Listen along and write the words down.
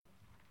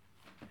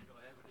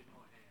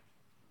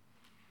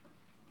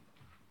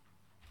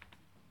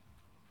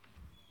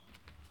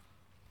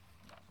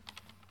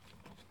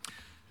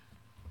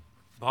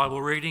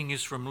Bible reading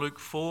is from Luke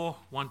 4,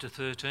 1 to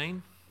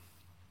 13.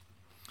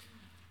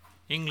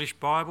 English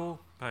Bible,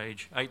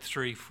 page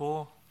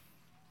 834.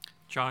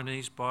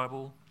 Chinese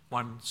Bible,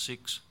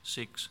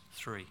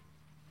 1663.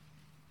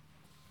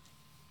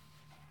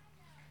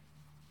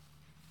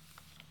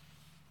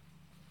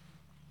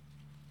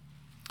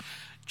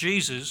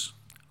 Jesus,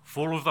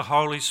 full of the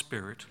Holy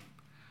Spirit,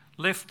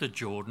 left the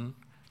Jordan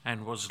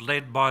and was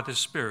led by the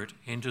Spirit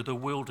into the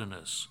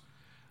wilderness,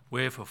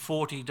 where for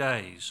 40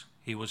 days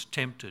he was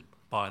tempted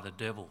by the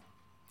devil.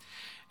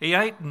 He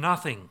ate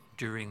nothing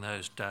during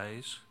those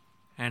days,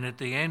 and at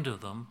the end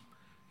of them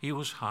he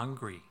was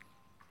hungry.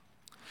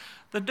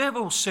 The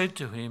devil said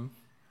to him,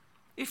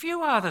 "If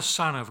you are the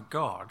Son of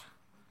God,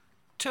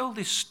 tell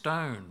this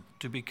stone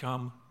to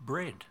become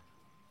bread."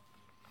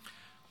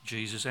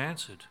 Jesus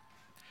answered,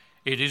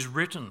 "It is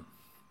written,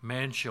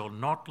 man shall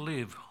not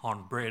live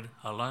on bread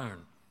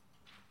alone."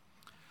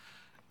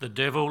 The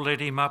devil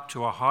led him up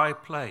to a high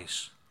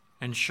place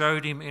and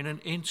showed him in an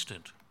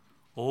instant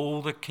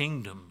all the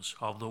kingdoms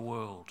of the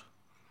world.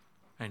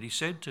 And he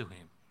said to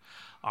him,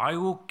 "I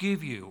will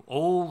give you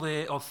all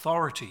their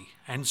authority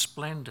and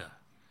splendour.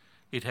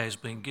 It has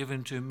been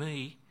given to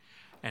me,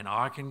 and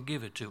I can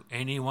give it to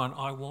anyone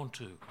I want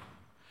to.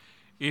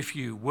 If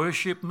you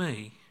worship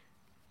me,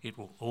 it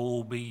will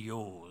all be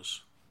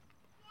yours."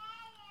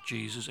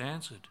 Jesus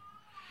answered,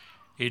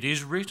 "It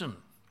is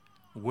written,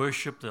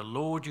 worship the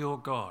Lord your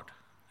God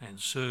and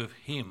serve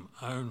him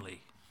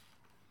only."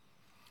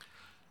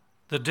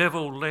 The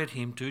devil led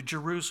him to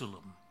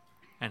Jerusalem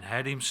and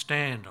had him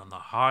stand on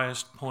the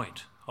highest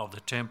point of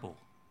the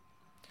temple.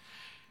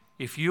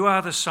 "If you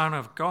are the Son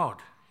of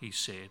God," he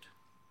said,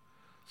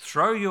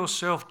 "throw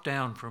yourself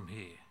down from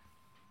here,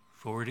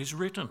 for it is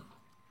written,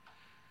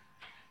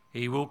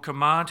 he will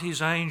command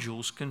his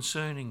angels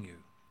concerning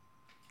you,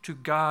 to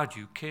guard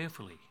you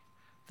carefully.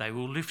 They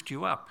will lift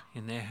you up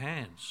in their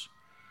hands,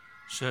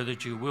 so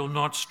that you will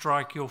not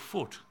strike your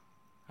foot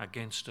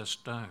against a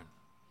stone."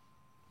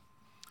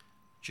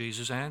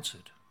 Jesus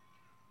answered,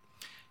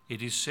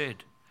 "It is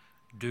said,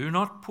 do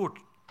not put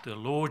the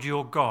Lord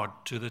your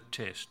God to the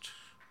test."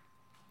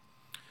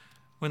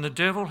 When the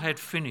devil had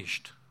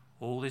finished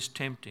all this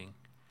tempting,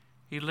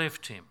 he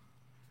left him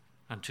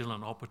until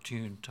an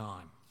opportune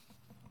time.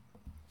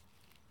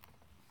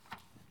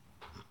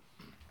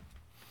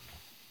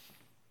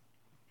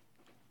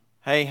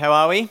 Hey, how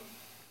are we?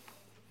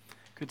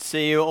 Good to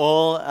see you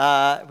all.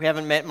 If we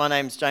haven't met, my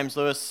name's James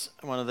Lewis,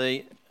 one of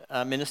the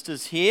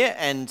ministers here,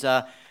 and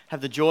have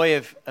the joy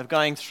of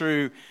going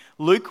through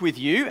Luke with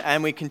you.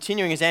 And we're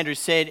continuing, as Andrew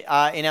said,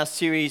 in our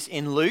series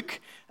in Luke,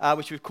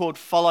 which we've called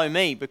Follow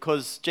Me,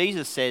 because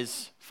Jesus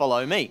says,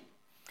 follow me.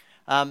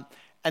 And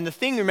the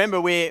thing, remember,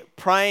 we're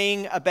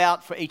praying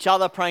about for each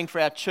other, praying for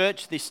our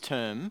church this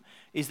term,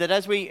 is that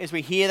as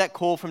we hear that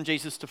call from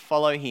Jesus to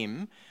follow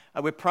him,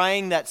 we're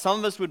praying that some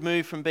of us would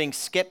move from being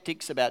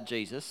skeptics about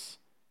Jesus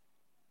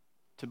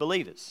to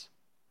believers.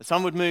 That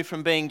some would move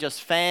from being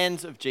just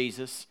fans of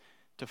Jesus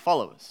to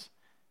followers.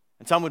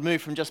 And some would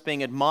move from just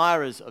being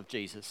admirers of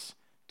Jesus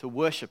to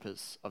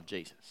worshippers of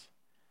Jesus.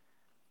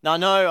 Now, I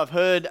know I've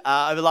heard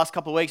over the last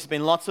couple of weeks, there's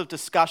been lots of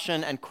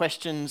discussion and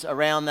questions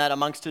around that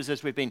amongst us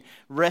as we've been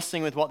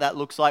wrestling with what that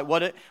looks like.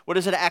 What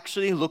does it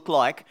actually look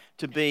like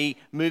to be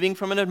moving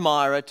from an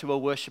admirer to a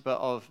worshipper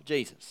of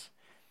Jesus?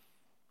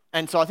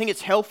 And so I think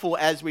it's helpful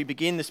as we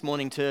begin this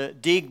morning to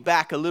dig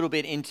back a little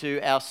bit into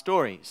our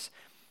stories.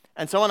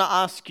 And so I want to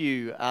ask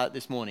you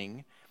this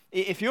morning,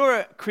 if you're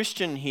a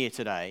Christian here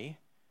today,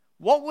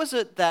 what was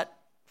it that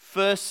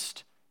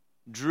first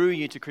drew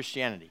you to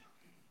Christianity?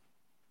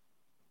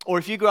 Or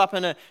if you grew up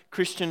in a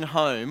Christian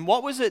home,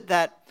 what was it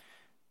that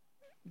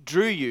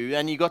drew you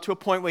and you got to a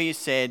point where you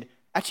said,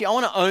 actually, I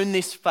want to own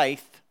this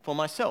faith for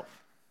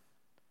myself?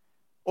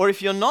 Or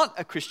if you're not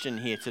a Christian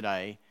here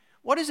today,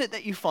 what is it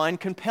that you find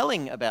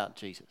compelling about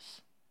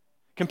Jesus?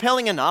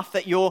 Compelling enough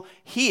that you're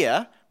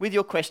here with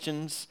your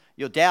questions,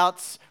 your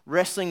doubts,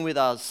 wrestling with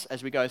us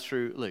as we go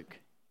through Luke.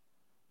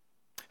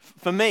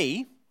 For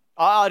me,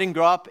 I didn't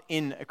grow up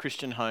in a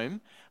Christian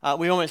home.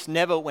 We almost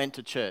never went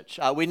to church.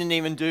 We didn't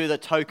even do the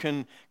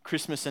token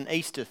Christmas and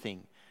Easter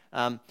thing.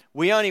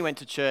 We only went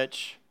to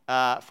church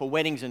for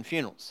weddings and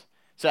funerals.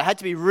 So it had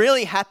to be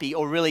really happy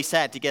or really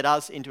sad to get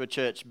us into a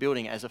church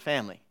building as a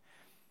family.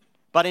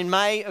 But in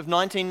May of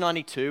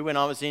 1992, when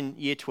I was in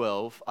year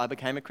 12, I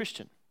became a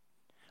Christian.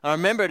 I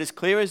remember it as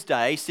clear as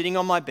day, sitting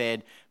on my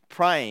bed,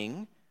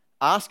 praying,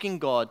 asking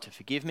God to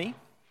forgive me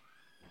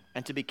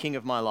and to be king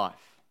of my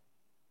life.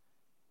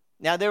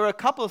 Now, there were a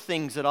couple of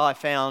things that I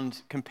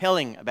found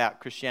compelling about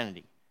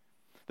Christianity.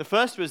 The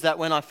first was that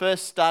when I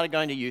first started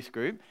going to youth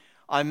group,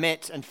 I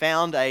met and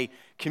found a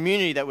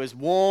community that was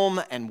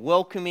warm and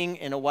welcoming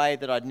in a way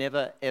that I'd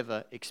never,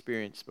 ever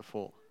experienced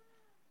before.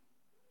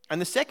 And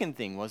the second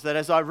thing was that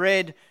as I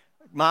read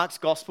Mark's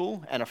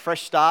Gospel and A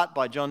Fresh Start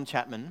by John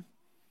Chapman,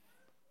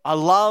 I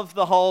love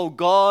the whole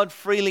God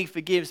freely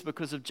forgives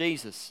because of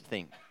Jesus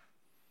thing.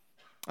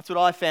 That's what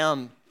I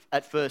found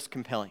at first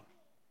compelling.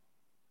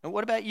 And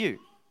what about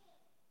you?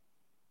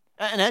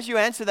 And as you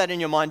answer that in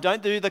your mind,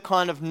 don't do the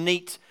kind of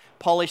neat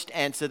polished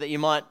answer that you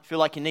might feel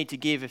like you need to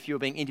give if you're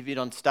being interviewed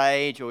on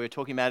stage or you're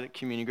talking about it at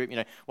community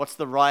group, what's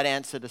the right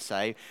answer to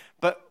say?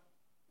 But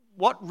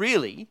what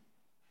really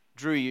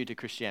drew you to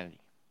Christianity?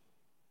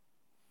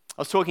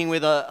 I was talking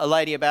with a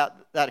lady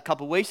about that a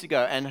couple of weeks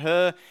ago, and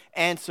her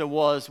answer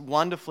was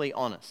wonderfully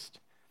honest.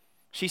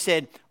 She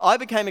said, I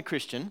became a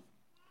Christian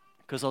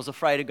because I was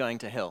afraid of going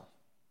to hell.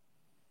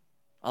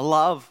 I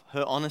love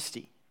her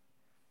honesty.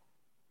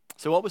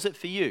 So what was it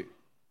for you?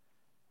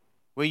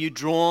 Were you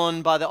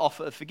drawn by the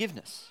offer of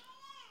forgiveness?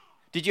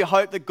 Did you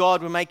hope that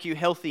God would make you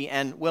healthy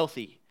and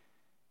wealthy?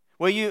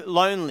 Were you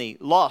lonely,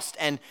 lost,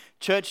 and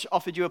church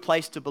offered you a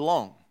place to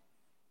belong?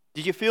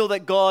 Did you feel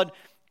that God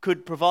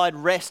could provide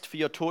rest for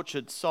your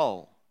tortured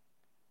soul?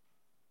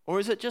 Or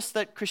is it just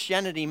that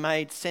Christianity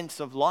made sense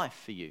of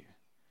life for you?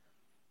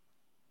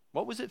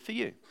 What was it for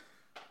you?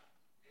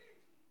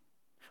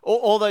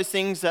 All those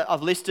things that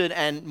I've listed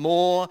and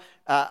more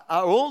are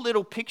all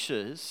little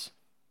pictures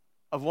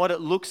of what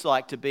it looks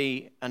like to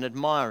be an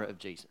admirer of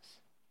Jesus.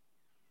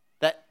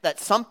 That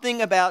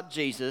something about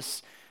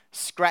Jesus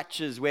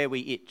scratches where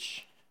we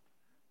itch.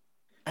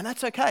 And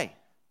that's okay.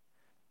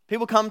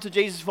 People come to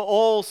Jesus for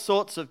all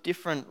sorts of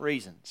different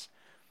reasons.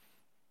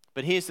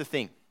 But here's the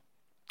thing.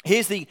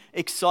 Here's the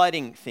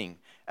exciting thing.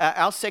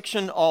 Our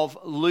section of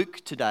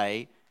Luke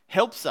today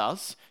helps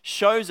us,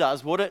 shows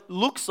us what it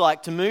looks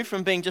like to move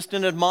from being just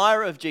an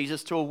admirer of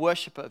Jesus to a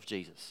worshiper of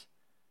Jesus.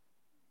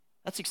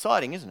 That's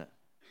exciting, isn't it?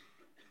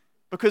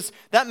 Because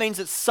that means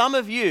that some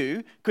of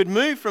you could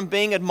move from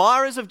being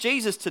admirers of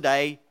Jesus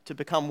today to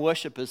become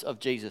worshippers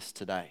of Jesus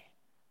today.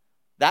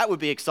 That would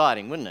be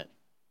exciting, wouldn't it?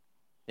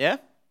 Yeah?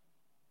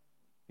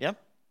 Yeah?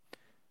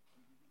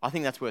 I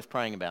think that's worth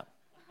praying about.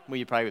 Will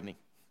you pray with me?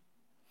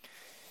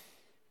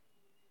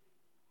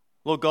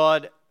 Lord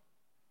God,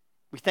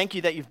 we thank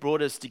you that you've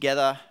brought us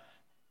together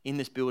in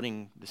this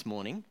building this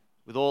morning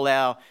with all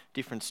our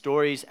different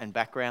stories and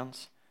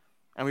backgrounds.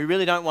 And we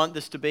really don't want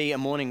this to be a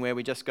morning where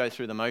we just go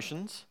through the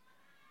motions.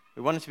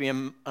 We want it to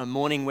be a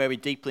morning where we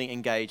deeply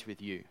engage with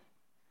you.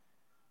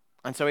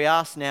 And so we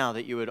ask now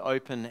that you would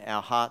open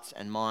our hearts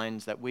and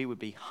minds, that we would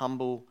be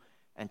humble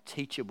and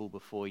teachable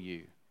before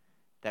you,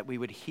 that we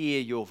would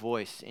hear your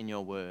voice in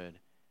your word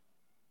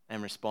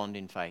and respond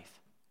in faith.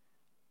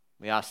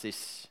 We ask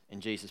this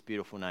in Jesus'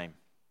 beautiful name.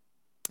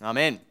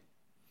 Amen.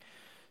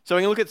 So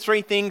we're going to look at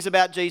three things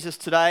about Jesus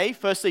today.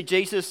 Firstly,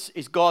 Jesus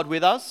is God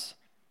with us,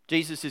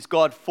 Jesus is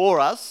God for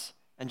us,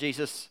 and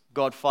Jesus,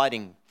 God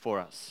fighting for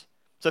us.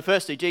 So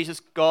firstly, Jesus,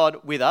 God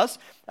with us.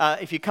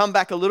 If you come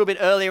back a little bit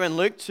earlier in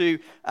Luke to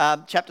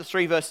chapter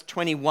 3, verse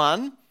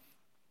 21,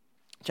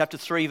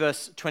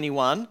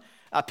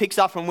 picks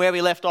up from where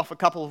we left off a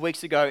couple of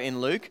weeks ago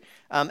in Luke,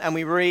 and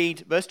we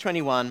read verse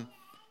 21,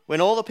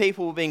 when all the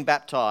people were being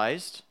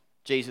baptized,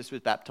 Jesus was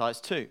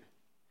baptized too.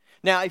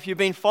 Now, if you've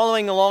been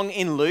following along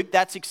in Luke,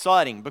 that's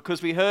exciting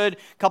because we heard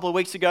a couple of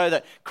weeks ago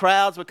that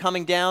crowds were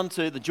coming down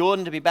to the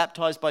Jordan to be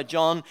baptized by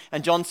John,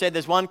 and John said,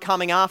 there's one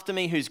coming after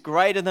me who's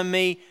greater than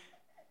me,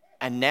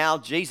 and now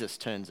Jesus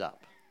turns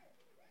up.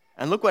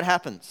 And look what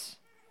happens.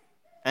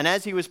 And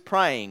as he was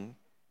praying,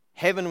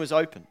 heaven was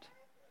opened.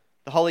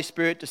 The Holy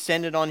Spirit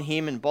descended on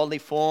him in bodily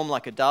form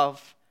like a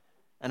dove,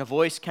 and a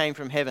voice came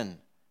from heaven,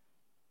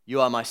 you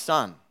are my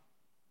Son,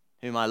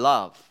 whom I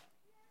love.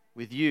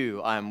 With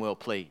you I am well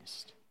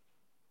pleased.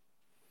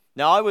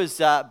 Now, I was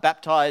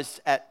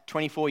baptized at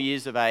 24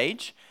 years of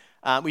age.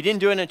 We didn't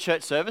do it in a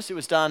church service. It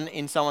was done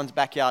in someone's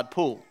backyard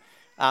pool,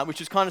 which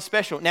was kind of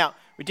special. Now,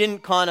 we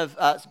didn't kind of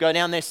go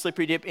down there,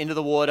 slippery dip into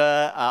the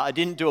water. I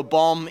didn't do a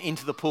bomb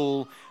into the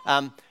pool.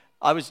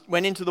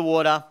 Went into the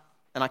water,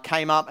 and I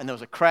came up, and there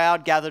was a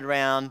crowd gathered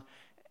around,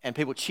 and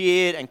people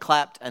cheered and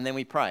clapped, and then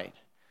we prayed.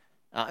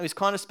 It was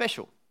kind of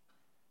special,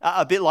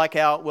 a bit like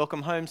our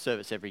welcome home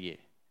service every year.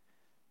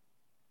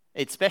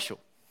 It's special.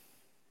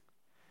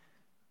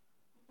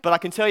 But I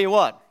can tell you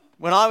what,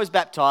 when I was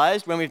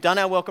baptized, when we've done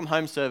our welcome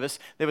home service,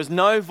 there was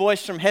no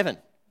voice from heaven.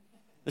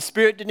 The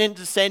Spirit didn't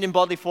descend in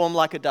bodily form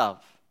like a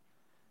dove.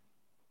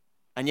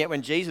 And yet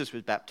when Jesus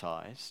was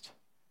baptized,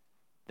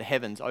 the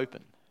heavens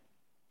opened.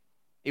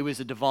 It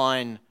was a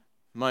divine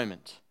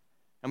moment.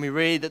 And we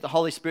read that the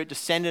Holy Spirit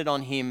descended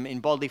on him in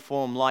bodily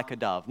form like a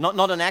dove.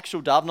 Not an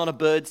actual dove, not a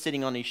bird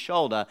sitting on his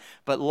shoulder,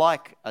 but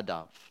like a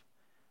dove.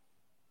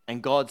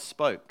 And God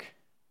spoke,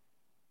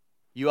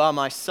 you are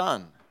my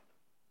Son,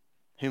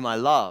 whom I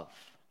love.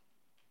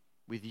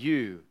 With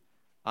you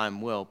I am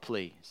well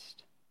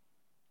pleased.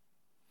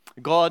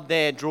 God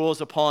there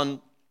draws upon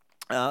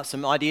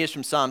some ideas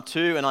from Psalm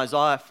 2 and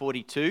Isaiah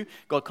 42.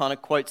 God kind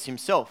of quotes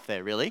himself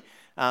there, really.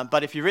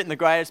 But if you've written the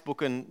greatest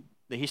book in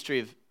the history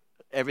of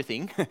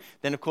everything,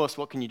 then of course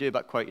what can you do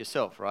but quote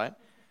yourself, right?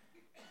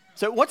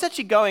 So what's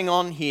actually going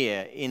on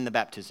here in the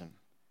baptism?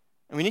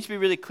 And we need to be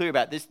really clear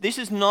about this. This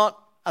is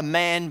not a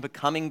man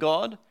becoming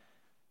God.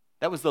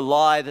 That was the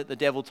lie that the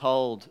devil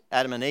told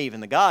Adam and Eve in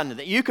the garden,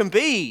 that you can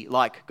be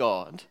like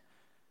God.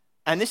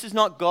 And this is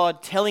not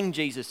God telling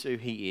Jesus who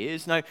he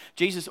is. No,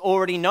 Jesus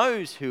already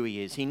knows who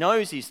he is. He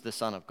knows he's the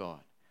Son of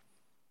God.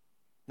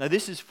 No,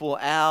 this is for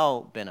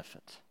our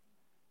benefit.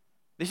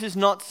 This is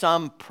not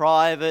some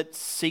private,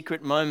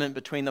 secret moment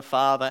between the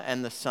Father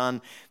and the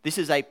Son. This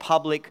is a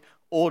public,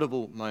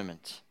 audible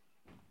moment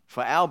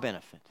for our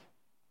benefit.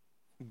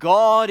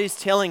 God is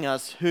telling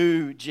us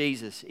who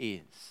Jesus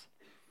is.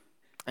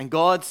 And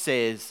God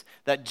says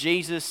that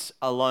Jesus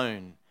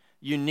alone,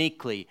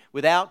 uniquely,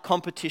 without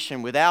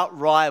competition, without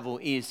rival,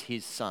 is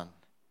his Son.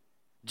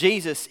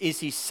 Jesus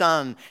is his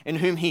Son in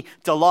whom he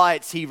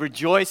delights, he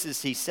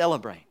rejoices, he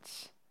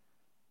celebrates.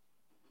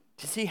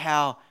 Do you see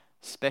how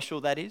special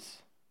that is?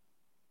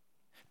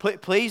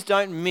 Please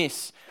don't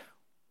miss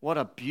what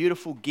a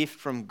beautiful gift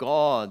from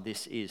God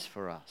this is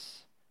for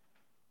us.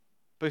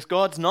 Because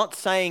God's not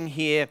saying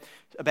here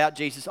about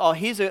Jesus, oh,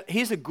 here's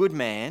a good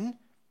man,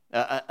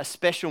 a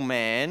special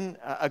man,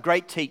 a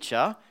great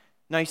teacher.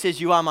 No, he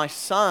says, you are my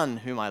Son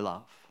whom I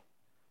love.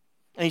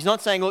 And he's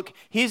not saying, look,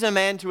 here's a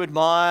man to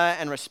admire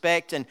and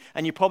respect, and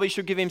you probably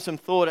should give him some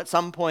thought at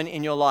some point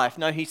in your life.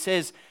 No, he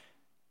says,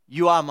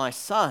 you are my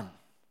Son.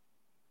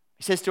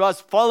 He says to us,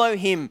 follow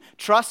him,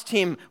 trust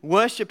him,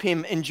 worship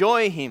him,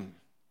 enjoy him.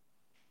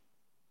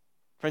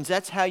 Friends,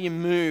 that's how you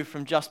move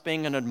from just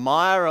being an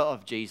admirer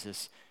of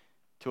Jesus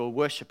to a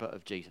worshiper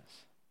of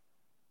Jesus.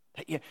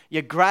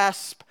 You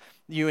grasp,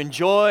 you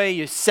enjoy,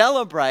 you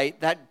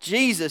celebrate that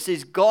Jesus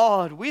is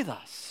God with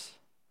us.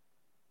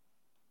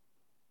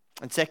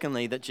 And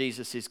secondly, that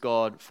Jesus is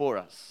God for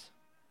us.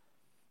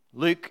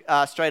 Luke,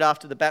 straight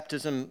after the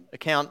baptism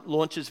account,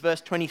 launches verse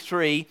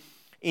 23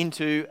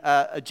 into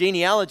a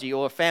genealogy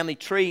or a family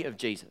tree of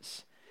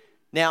Jesus.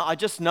 Now, I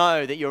just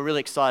know that you're really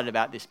excited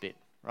about this bit,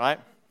 right?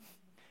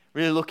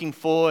 Really looking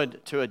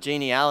forward to a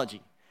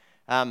genealogy.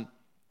 Even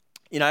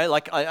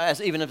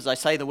as I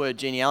say the word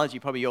genealogy,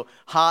 probably your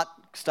heart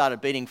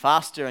started beating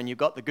faster and you've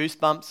got the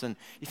goosebumps and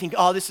you think,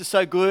 oh, this is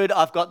so good.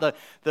 I've got the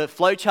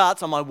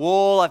flowcharts on my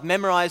wall. I've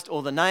memorized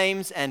all the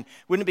names. And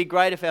wouldn't it be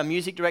great if our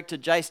music director,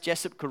 Jace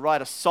Jessup, could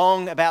write a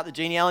song about the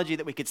genealogy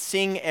that we could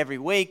sing every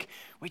week?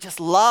 We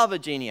just love a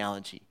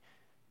genealogy.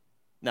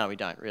 No, we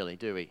don't really,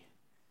 do we?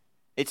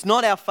 It's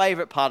not our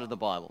favorite part of the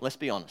Bible. Let's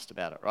be honest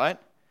about it, right?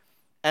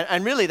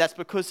 And really that's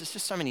because there's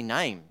just so many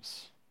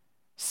names.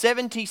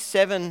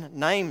 77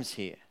 names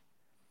here.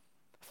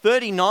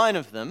 39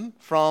 of them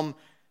from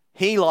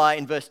Heli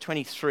in verse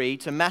 23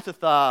 to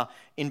Mattatha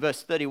in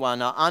verse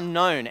 31 are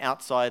unknown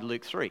outside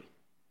Luke 3.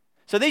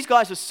 So these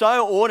guys are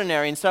so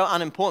ordinary and so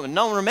unimportant.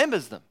 No one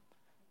remembers them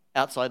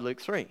outside Luke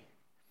 3.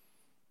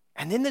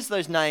 And then there's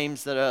those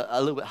names that are a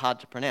little bit hard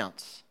to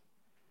pronounce.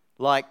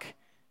 Like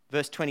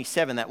verse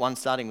 27, that one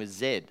starting with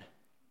Z.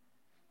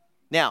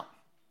 Now,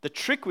 the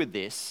trick with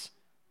this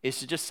is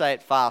to just say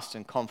it fast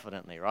and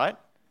confidently, right?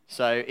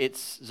 So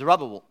it's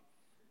Zerubbabel,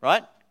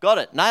 right? Got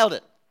it, nailed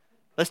it.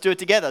 Let's do it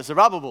together,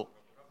 Zerubbabel.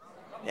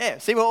 Yeah,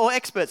 see, we're all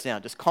experts now,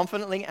 just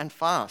confidently and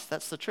fast.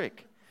 That's the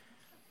trick.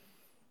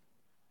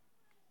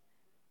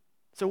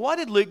 So why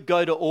did Luke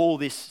go to all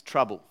this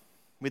trouble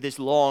with this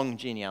long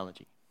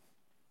genealogy?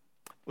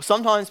 Well,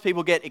 sometimes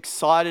people get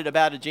excited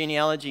about a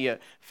genealogy, a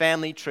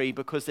family tree,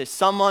 because there's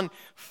someone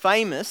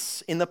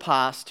famous in the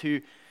past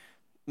who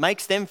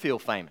makes them feel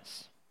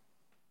famous.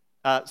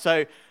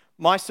 So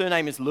my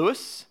surname is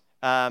Lewis.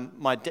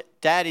 My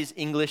dad is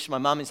English, my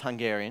mum is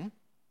Hungarian,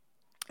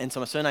 and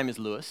so my surname is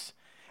Lewis.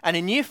 And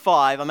in year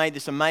 5, I made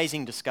this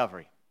amazing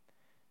discovery.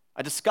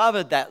 I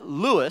discovered that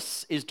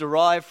Lewis is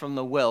derived from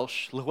the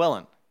Welsh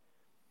Llewellyn.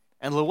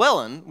 And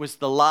Llewellyn was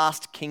the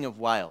last king of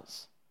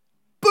Wales.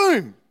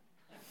 Boom!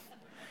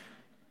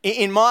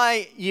 In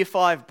my year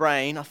 5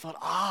 brain, I thought,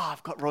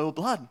 I've got royal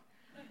blood.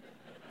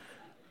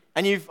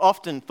 And you've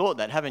often thought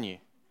that, haven't you?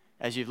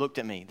 As you've looked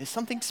at me. There's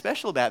something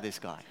special about this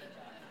guy.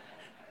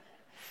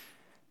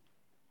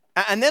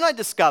 And then I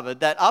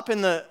discovered that up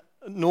in the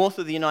north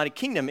of the United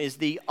Kingdom is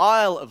the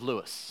Isle of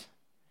Lewis.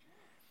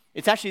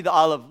 It's actually the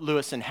Isle of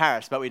Lewis and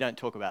Harris, but we don't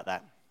talk about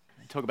that.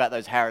 We talk about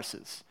those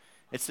Harrises.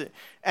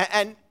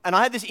 And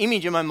I had this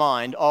image in my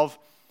mind of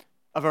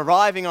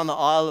arriving on the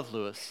Isle of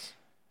Lewis,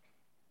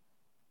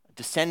 a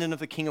descendant of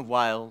the King of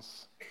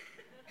Wales,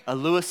 a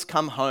Lewis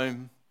come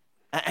home,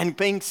 and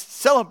being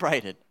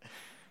celebrated.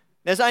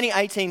 There's only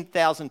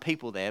 18,000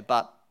 people there,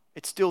 but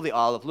it's still the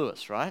Isle of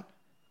Lewis, right?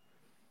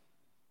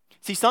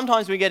 See,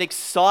 sometimes we get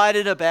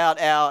excited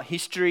about our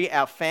history,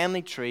 our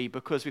family tree,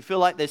 because we feel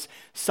like there's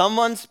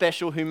someone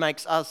special who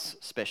makes us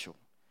special.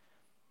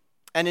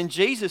 And in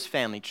Jesus'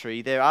 family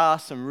tree, there are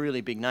some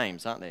really big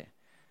names, aren't there?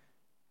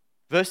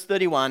 Verse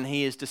 31,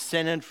 he is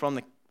descended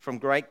from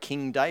great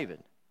King David.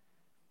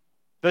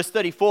 Verse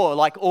 34,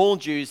 like all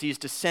Jews, he is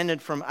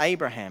descended from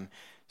Abraham.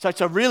 So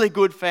it's a really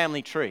good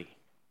family tree.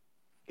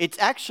 It's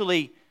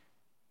actually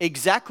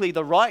exactly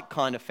the right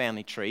kind of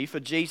family tree for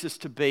Jesus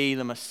to be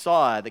the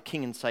Messiah, the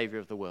King and Savior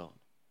of the world.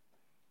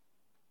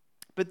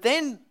 But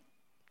then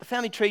the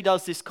family tree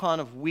does this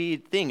kind of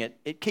weird thing.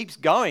 It keeps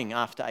going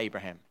after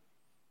Abraham.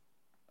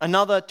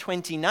 Another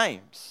 20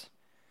 names.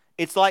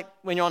 It's like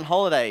when you're on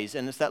holidays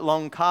and it's that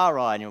long car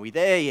ride and are we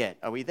there yet?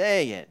 Are we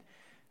there yet?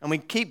 And we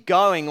keep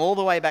going all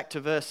the way back to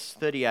verse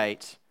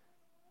 38,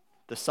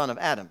 the son of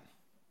Adam,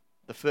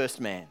 the first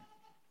man.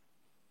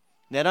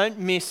 Now don't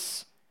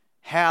miss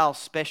how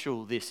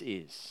special this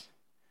is.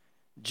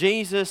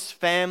 Jesus'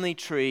 family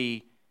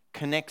tree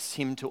connects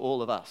him to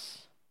all of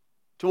us,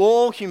 to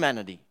all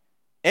humanity,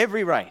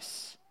 every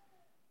race.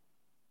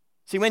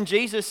 See, when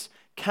Jesus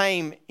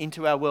came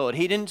into our world,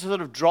 he didn't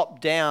sort of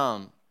drop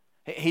down.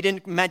 He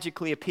didn't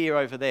magically appear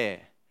over there.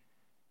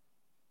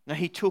 No,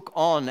 he took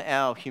on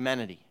our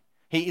humanity.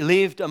 He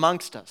lived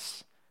amongst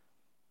us.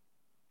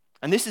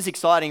 And this is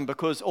exciting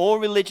because all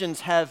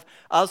religions have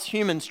us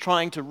humans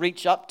trying to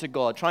reach up to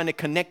God, trying to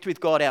connect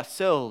with God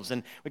ourselves.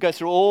 And we go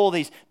through all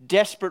these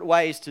desperate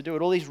ways to do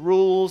it, all these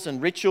rules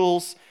and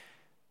rituals,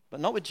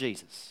 but not with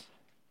Jesus.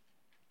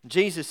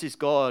 Jesus is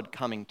God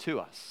coming to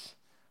us,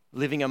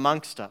 living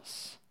amongst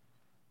us.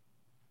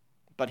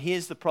 But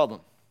here's the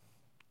problem.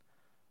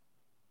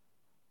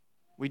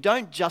 We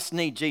don't just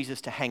need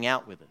Jesus to hang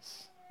out with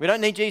us. We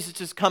don't need Jesus to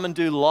just come and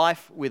do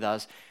life with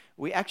us.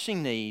 We actually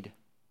need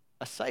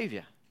a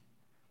Saviour.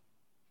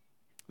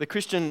 The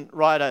Christian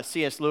writer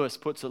C.S. Lewis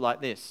puts it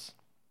like this: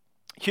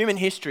 human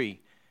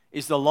history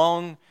is the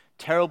long,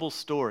 terrible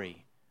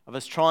story of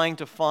us trying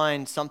to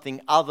find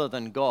something other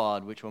than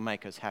God which will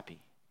make us happy.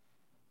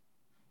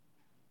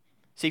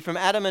 See, from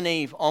Adam and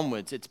Eve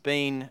onwards, it's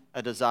been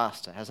a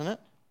disaster, hasn't it?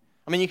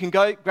 I mean, you can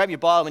go grab your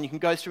Bible and you can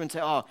go through and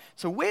say, oh,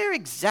 so where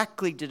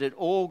exactly did it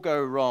all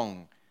go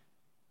wrong?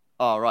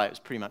 Oh, right, it was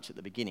pretty much at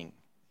the beginning.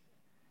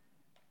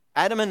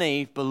 Adam and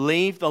Eve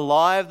believed the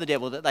lie of the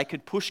devil that they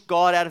could push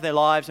God out of their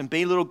lives and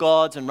be little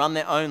gods and run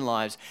their own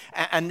lives.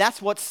 And that's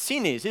what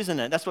sin is, isn't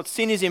it? That's what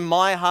sin is in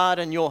my heart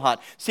and your heart.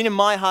 Sin in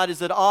my heart is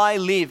that I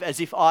live as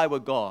if I were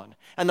God.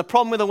 And the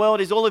problem with the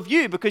world is all of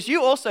you, because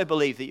you also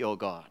believe that you're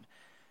God.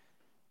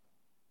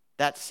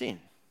 That's sin.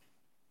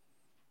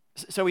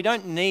 So we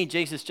don't need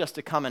Jesus just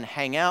to come and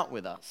hang out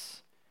with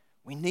us.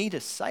 We need a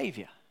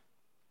Saviour.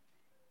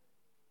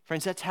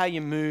 Friends, that's how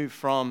you move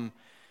from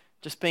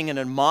just being an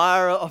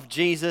admirer of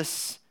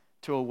Jesus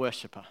to a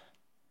worshipper.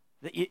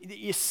 That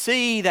you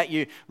see, that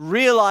you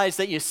realize,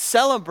 that you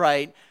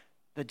celebrate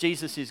that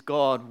Jesus is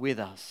God with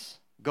us,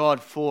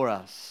 God for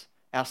us,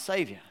 our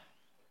Saviour,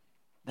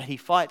 that he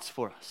fights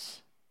for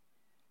us.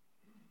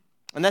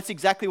 And that's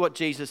exactly what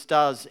Jesus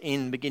does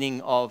in the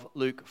beginning of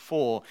Luke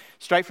 4.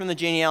 Straight from the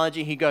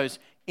genealogy, he goes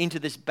into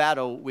this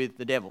battle with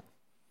the devil.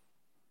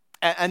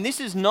 And this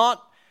is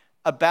not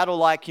a battle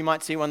like you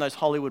might see one of those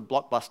Hollywood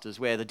blockbusters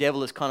where the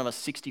devil is kind of a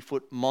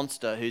 60-foot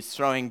monster who's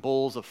throwing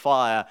balls of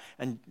fire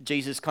and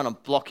Jesus kind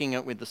of blocking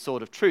it with the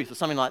sword of truth or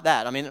something like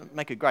that. I mean, it'd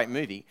make a great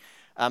movie.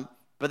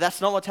 But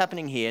that's not what's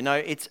happening here. No,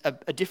 it's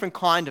a different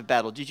kind of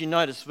battle. Did you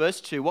notice verse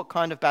 2? What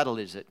kind of battle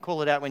is it?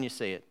 Call it out when you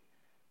see it.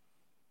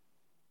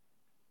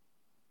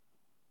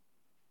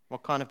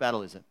 What kind of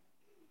battle is it?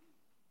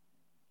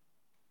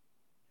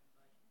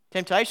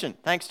 Temptation.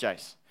 Thanks,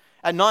 Jace.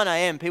 At 9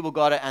 a.m, people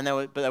got it,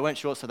 but they weren't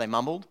sure, so they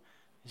mumbled.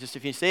 It's just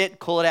if you see it,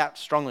 call it out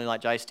strongly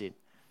like Jace did.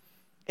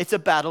 It's a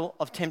battle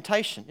of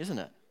temptation, isn't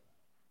it?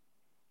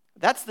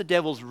 That's the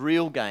devil's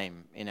real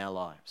game in our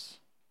lives.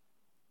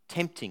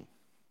 Tempting,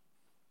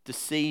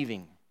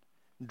 deceiving,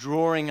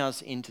 drawing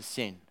us into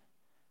sin.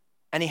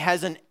 And he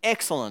has an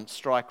excellent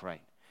strike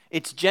rate.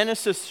 It's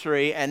Genesis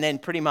 3 and then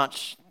pretty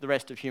much the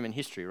rest of human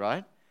history,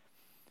 right?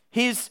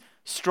 His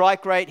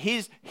strike rate,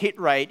 his hit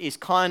rate is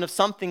kind of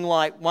something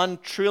like 1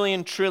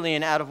 trillion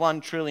trillion out of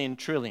 1 trillion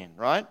trillion,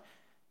 right?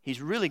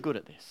 He's really good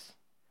at this.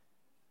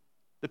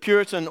 The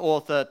Puritan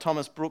author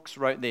Thomas Brooks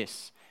wrote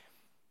this: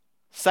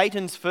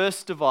 Satan's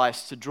first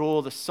device to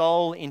draw the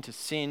soul into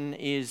sin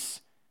is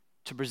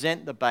to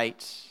present the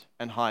bait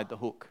and hide the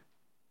hook,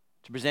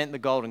 to present the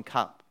golden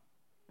cup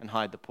and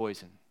hide the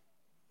poison.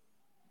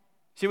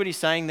 See what he's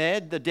saying there?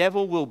 The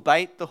devil will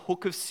bait the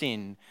hook of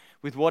sin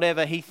with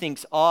whatever he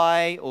thinks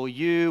I or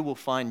you will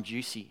find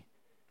juicy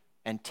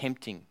and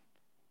tempting,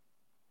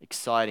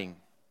 exciting,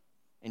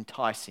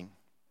 enticing.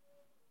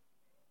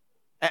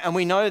 And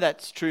we know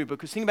that's true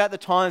because think about the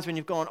times when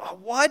you've gone, oh,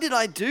 why did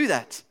I do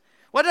that?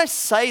 Why did I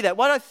say that?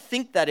 Why did I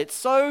think that? It's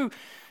so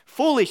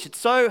foolish. It's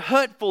so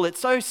hurtful. It's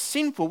so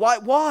sinful.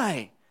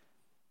 Why?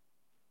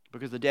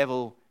 Because the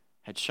devil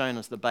had shown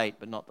us the bait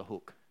but not the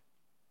hook.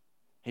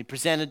 He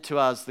presented to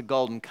us the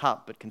golden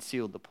cup but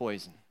concealed the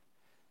poison.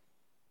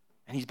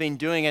 And he's been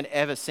doing it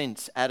ever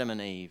since Adam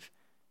and Eve.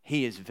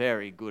 He is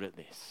very good at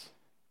this.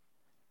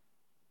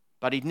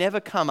 But he'd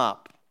never come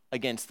up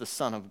against the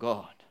Son of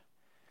God.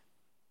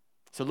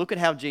 So look at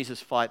how Jesus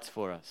fights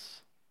for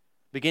us.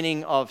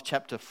 Beginning of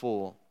chapter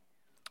 4.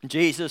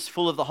 Jesus,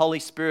 full of the Holy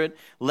Spirit,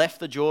 left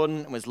the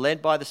Jordan and was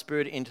led by the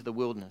Spirit into the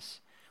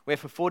wilderness, where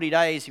for 40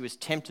 days he was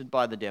tempted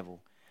by the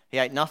devil. He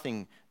ate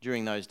nothing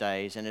during those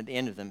days, and at the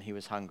end of them he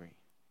was hungry.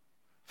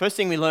 First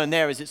thing we learn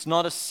there is it's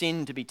not a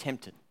sin to be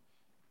tempted.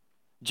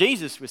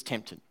 Jesus was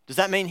tempted. Does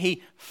that mean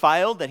he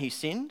failed, that he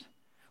sinned?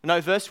 No,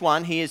 verse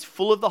 1, he is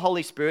full of the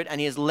Holy Spirit and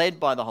he is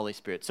led by the Holy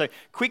Spirit. So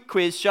quick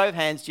quiz, show of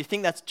hands, do you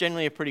think that's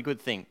generally a pretty good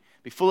thing?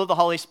 Be full of the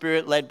Holy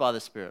Spirit, led by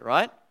the Spirit,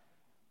 right?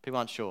 People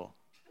aren't sure.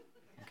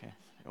 Okay,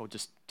 or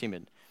just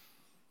timid.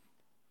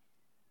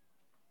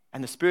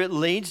 And the Spirit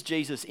leads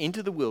Jesus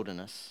into the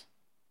wilderness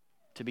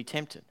to be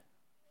tempted.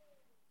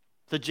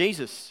 So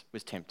Jesus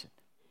was tempted.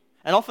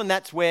 And often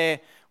that's where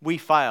we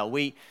fail.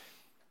 We're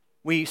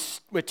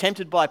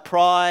tempted by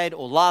pride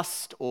or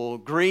lust or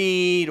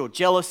greed or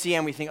jealousy,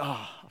 and we think,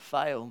 oh, I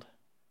failed.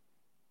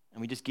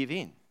 And we just give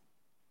in.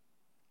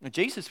 Now,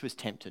 Jesus was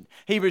tempted.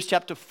 Hebrews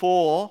chapter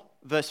 4,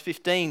 verse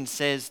 15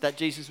 says that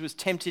Jesus was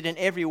tempted in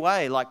every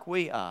way like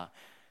we are.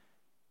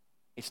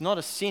 It's not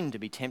a sin to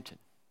be tempted.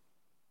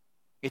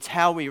 It's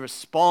how we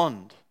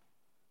respond.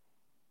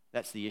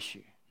 That's the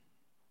issue.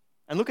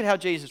 And look at how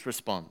Jesus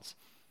responds.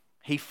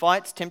 He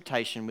fights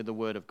temptation with the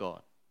word of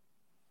God.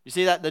 You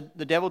see that?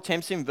 The devil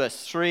tempts him,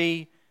 verse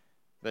 3,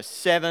 verse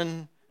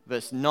 7,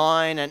 verse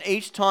 9, and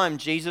each time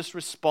Jesus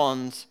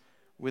responds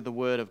with the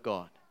word of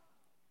God.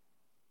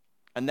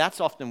 And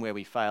that's often where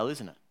we fail,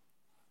 isn't it?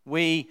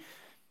 We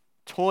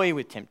toy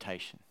with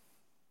temptation.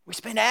 We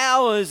spend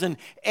hours and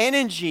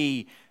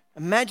energy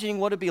imagining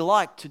what it'd be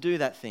like to do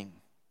that thing,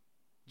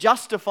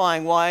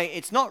 justifying why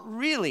it's not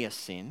really a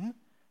sin,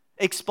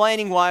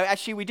 explaining why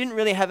actually we didn't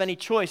really have any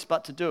choice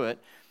but to do it,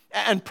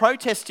 and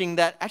protesting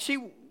that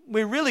actually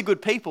we're really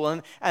good people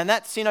and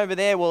that sin over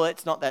there, well,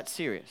 it's not that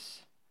serious.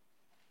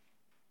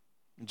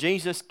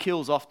 Jesus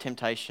kills off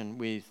temptation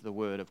with the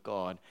word of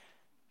God,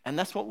 and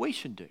that's what we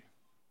should do.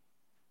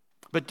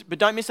 But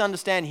don't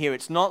misunderstand here,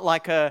 it's not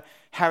like a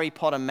Harry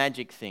Potter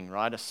magic thing,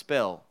 right? A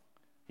spell.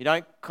 You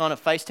don't kind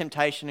of face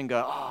temptation and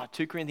go,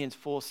 2 Corinthians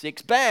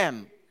 4:6,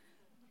 bam!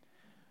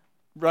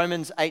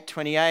 Romans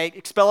 8:28,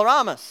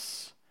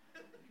 expelloramus.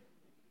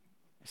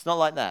 It's not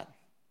like that.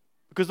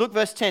 Because look,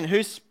 verse 10,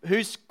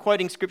 who's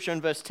quoting scripture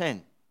in verse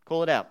 10?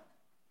 Call it out.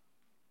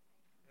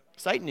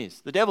 Satan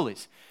is, the devil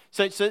is.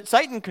 So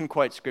Satan can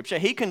quote scripture,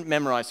 he can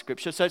memorize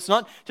scripture. So it's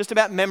not just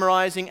about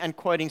memorizing and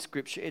quoting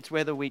scripture, it's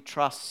whether we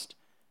trust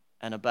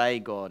and obey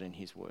God in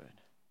his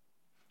word.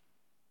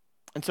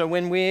 And so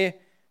when we're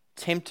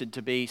tempted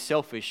to be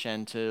selfish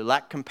and to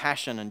lack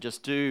compassion and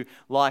just do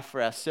life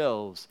for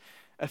ourselves,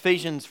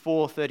 Ephesians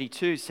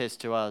 4:32 says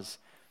to us,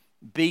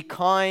 be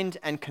kind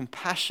and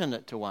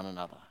compassionate to one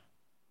another,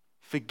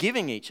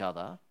 forgiving each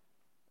other,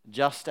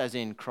 just as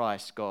in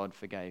Christ God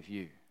forgave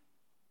you.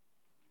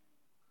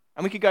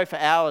 And we could go for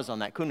hours on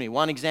that, couldn't we?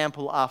 One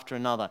example after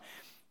another.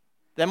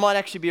 That might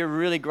actually be a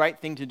really great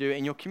thing to do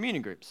in your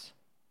community groups.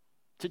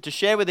 To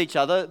share with each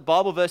other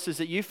Bible verses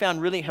that you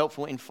found really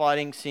helpful in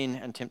fighting sin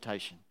and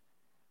temptation.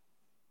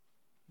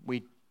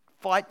 We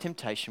fight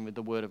temptation with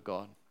the word of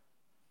God.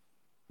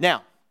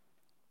 Now,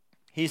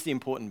 here's the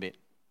important bit.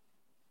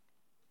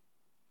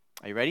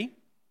 Are you ready?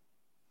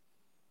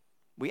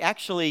 We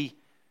actually,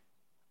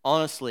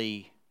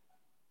 honestly,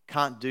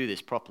 can't do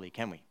this properly,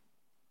 can we?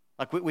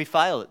 Like we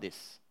fail at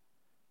this.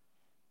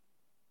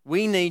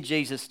 We need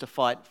Jesus to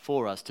fight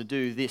for us, to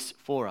do this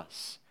for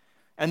us.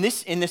 And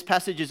this, in this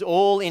passage, is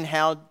all in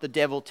how the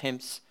devil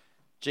tempts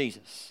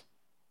Jesus.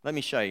 Let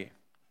me show you.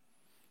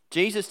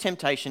 Jesus'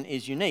 temptation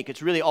is unique.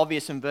 It's really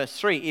obvious in verse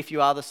 3, if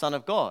you are the Son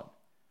of God.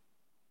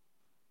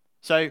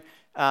 So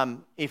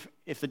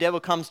if the devil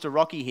comes to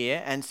Rocky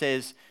here and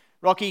says,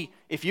 Rocky,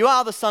 if you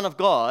are the Son of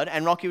God,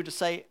 and Rocky would just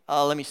say,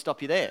 let me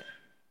stop you there.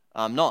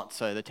 I'm not,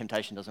 so the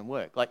temptation doesn't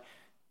work. Like,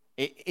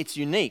 it's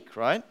unique,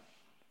 right?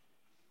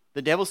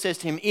 The devil says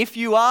to him, if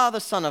you are the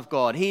Son of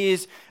God, he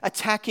is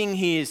attacking,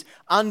 he is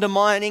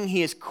undermining,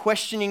 he is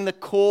questioning the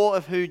core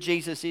of who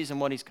Jesus is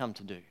and what he's come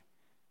to do.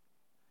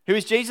 Who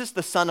is Jesus?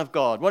 The Son of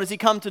God. What does he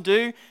come to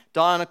do?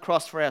 Die on a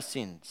cross for our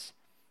sins.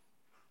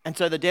 And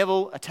so the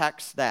devil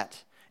attacks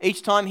that.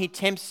 Each time he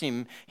tempts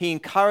him, he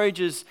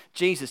encourages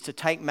Jesus to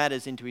take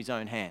matters into his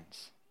own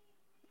hands.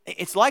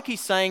 It's like he's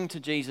saying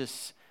to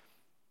Jesus,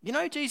 you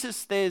know,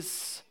 Jesus,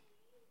 there's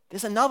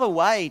another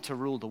way to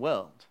rule the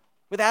world.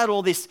 Without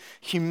all this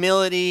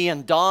humility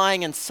and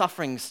dying and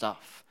suffering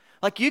stuff.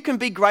 Like you can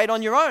be great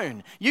on your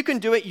own. You can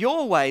do it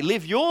your way,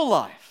 live your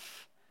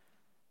life.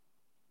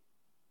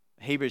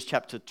 Hebrews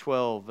chapter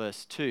 12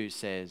 verse 2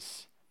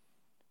 says,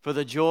 for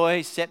the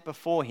joy set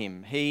before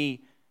him,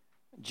 he,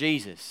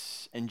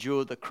 Jesus,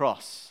 endured the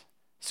cross,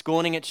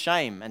 scorning its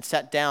shame, and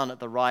sat down at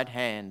the right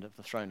hand of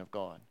the throne of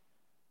God.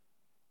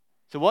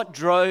 So what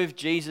drove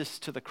Jesus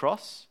to the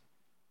cross?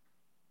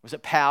 Was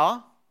it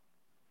power?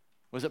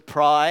 Was it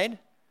pride?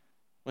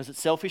 Was it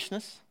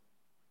selfishness?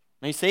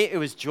 And you see, it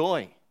was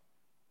joy.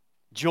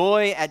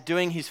 Joy at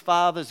doing his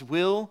Father's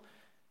will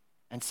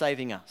and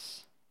saving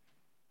us.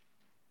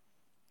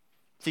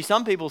 See,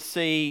 some people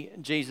see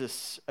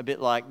Jesus a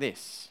bit like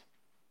this.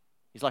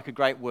 He's like a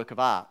great work of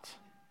art,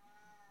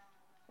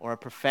 or a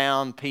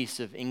profound piece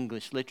of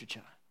English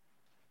literature,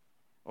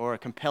 or a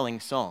compelling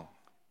song.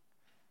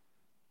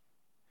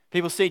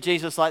 People see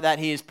Jesus like that.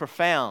 He is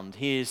profound.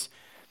 He is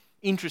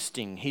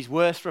interesting. He's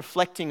worth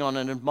reflecting on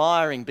and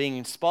admiring, being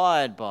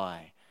inspired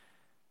by.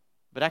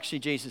 But actually,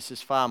 Jesus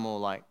is far more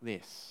like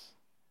this.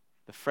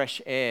 The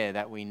fresh air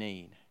that we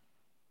need.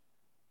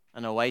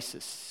 An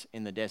oasis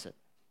in the desert.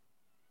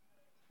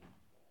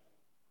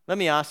 Let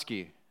me ask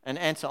you, and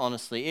answer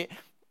honestly.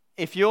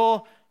 If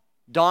you're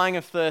dying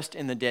of thirst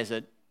in the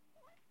desert,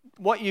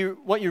 what you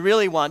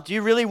really want, do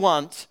you really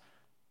want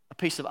a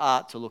piece of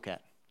art to look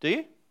at? Do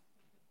you?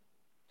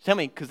 Tell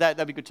me, because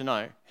that'd be good to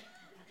know.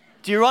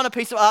 Do you want a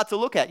piece of art to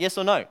look at? Yes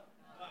or no?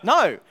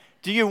 No.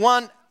 Do you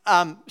want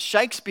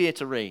Shakespeare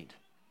to read?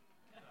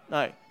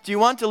 No. Do you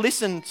want to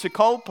listen to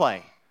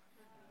Coldplay?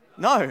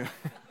 No.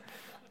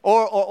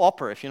 or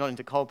opera if you're not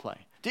into Coldplay.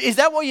 Is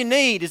that what you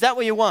need? Is that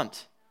what you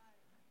want?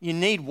 You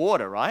need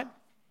water, right?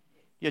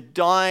 You're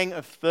dying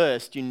of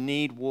thirst. You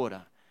need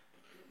water.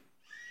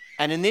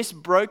 And in this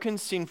broken,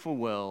 sinful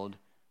world,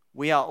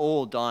 we are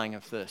all dying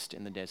of thirst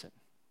in the desert.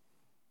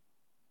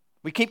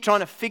 We keep trying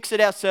to fix it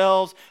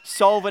ourselves,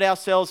 solve it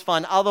ourselves,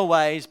 find other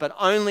ways, but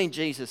only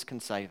Jesus can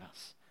save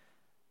us.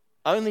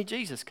 Only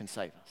Jesus can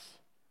save us.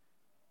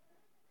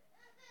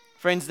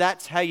 Friends,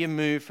 that's how you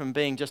move from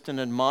being just an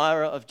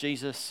admirer of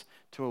Jesus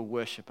to a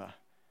worshiper.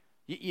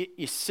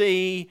 You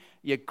see,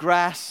 you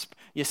grasp,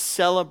 you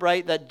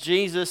celebrate that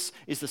Jesus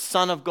is the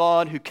Son of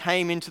God who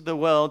came into the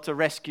world to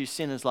rescue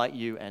sinners like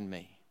you and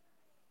me.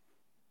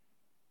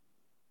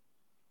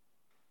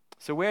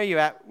 So where are you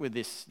at with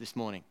this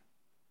morning?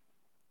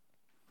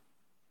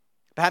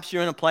 Perhaps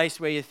you're in a place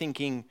where you're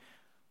thinking,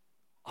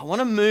 I want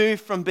to move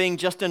from being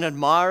just an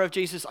admirer of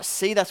Jesus. I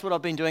see that's what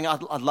I've been doing.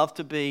 I'd love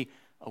to be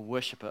a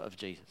worshiper of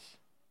Jesus.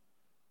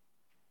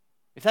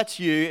 If that's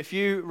you, if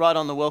you write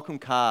on the welcome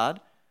card,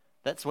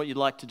 that's what you'd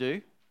like to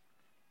do.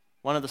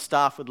 One of the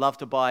staff would love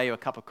to buy you a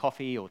cup of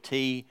coffee or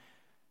tea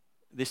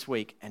this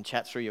week and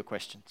chat through your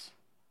questions.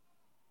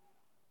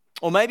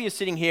 Or maybe you're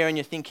sitting here and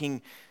you're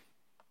thinking,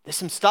 there's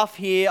some stuff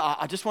here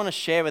I just want to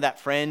share with that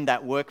friend,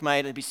 that workmate.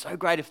 It'd be so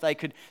great if they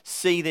could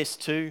see this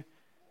too.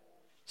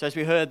 So as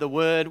we heard, the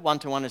word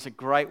one-to-one is a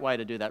great way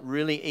to do that.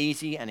 Really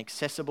easy and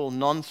accessible,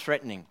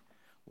 non-threatening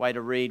way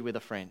to read with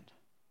a friend.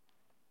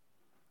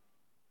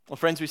 Well,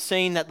 friends, we've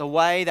seen that the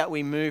way that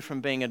we move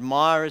from being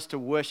admirers to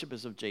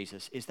worshippers of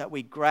Jesus is that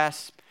we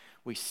grasp,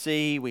 we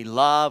see, we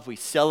love, we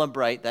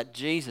celebrate that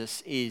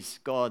Jesus is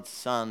God's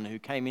Son who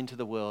came into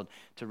the world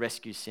to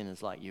rescue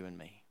sinners like you and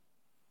me.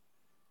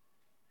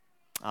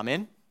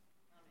 Amen?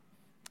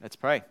 Let's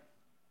pray.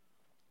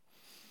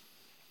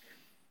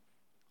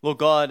 Lord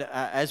God,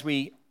 as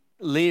we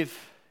live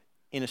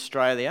in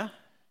Australia,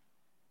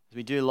 as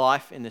we do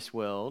life in this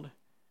world,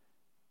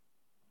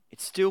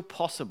 it's still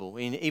possible,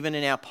 even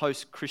in our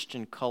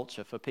post-Christian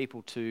culture, for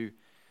people to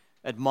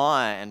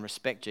admire and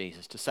respect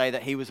Jesus, to say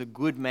that he was a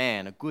good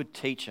man, a good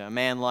teacher, a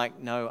man like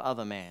no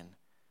other man,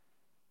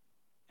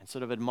 and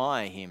sort of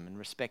admire him and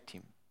respect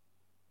him.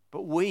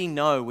 But we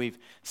know, we've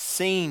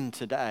seen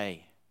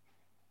today,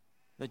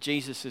 that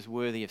Jesus is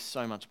worthy of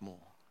so much more.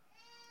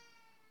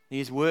 He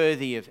is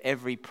worthy of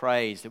every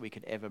praise that we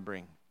could ever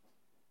bring.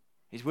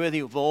 He's worthy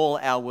of all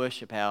our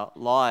worship, our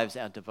lives,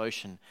 our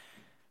devotion.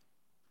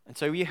 And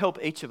so will you help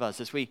each of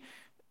us as we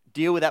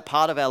deal with that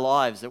part of our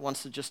lives that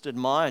wants to just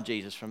admire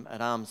Jesus from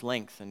at arm's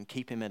length and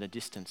keep him at a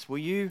distance? Will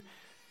you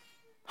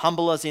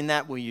humble us in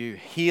that? Will you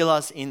heal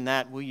us in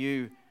that? Will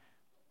you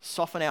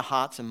soften our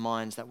hearts and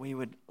minds that we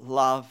would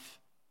love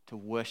to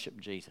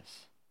worship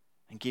Jesus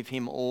and give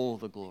him all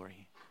the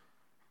glory?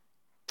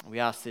 We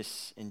ask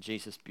this in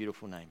Jesus'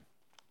 beautiful name.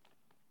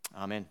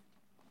 Amen.